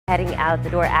heading out the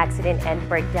door accident and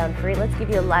breakdown free. Let's give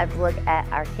you a live look at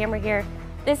our camera here.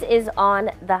 This is on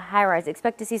the high rise.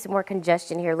 Expect to see some more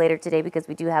congestion here later today because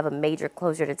we do have a major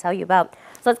closure to tell you about.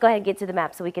 So let's go ahead and get to the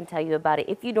map so we can tell you about it.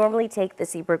 If you normally take the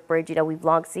Seabrook Bridge, you know, we've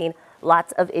long seen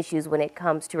lots of issues when it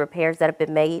comes to repairs that have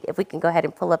been made. If we can go ahead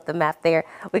and pull up the map there,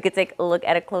 we could take a look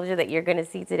at a closure that you're going to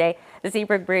see today. The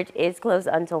Seabrook Bridge is closed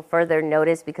until further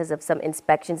notice because of some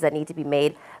inspections that need to be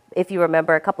made. If you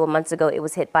remember, a couple of months ago, it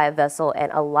was hit by a vessel,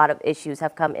 and a lot of issues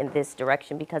have come in this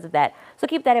direction because of that. So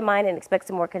keep that in mind and expect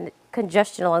some more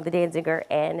congestion along the Danziger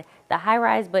and the high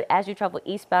rise. But as you travel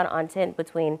eastbound on 10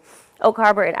 between Oak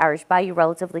Harbor and Irish Bayou,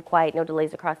 relatively quiet, no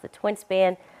delays across the twin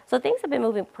span. So things have been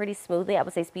moving pretty smoothly. I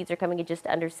would say speeds are coming in just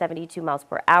under 72 miles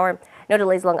per hour. No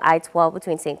delays along I-12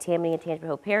 between St. Tammany and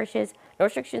Tangipahoa parishes. No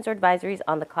restrictions or advisories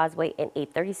on the causeway and a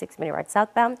 36-minute ride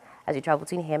southbound as you travel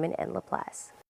between Hammond and LaPlace.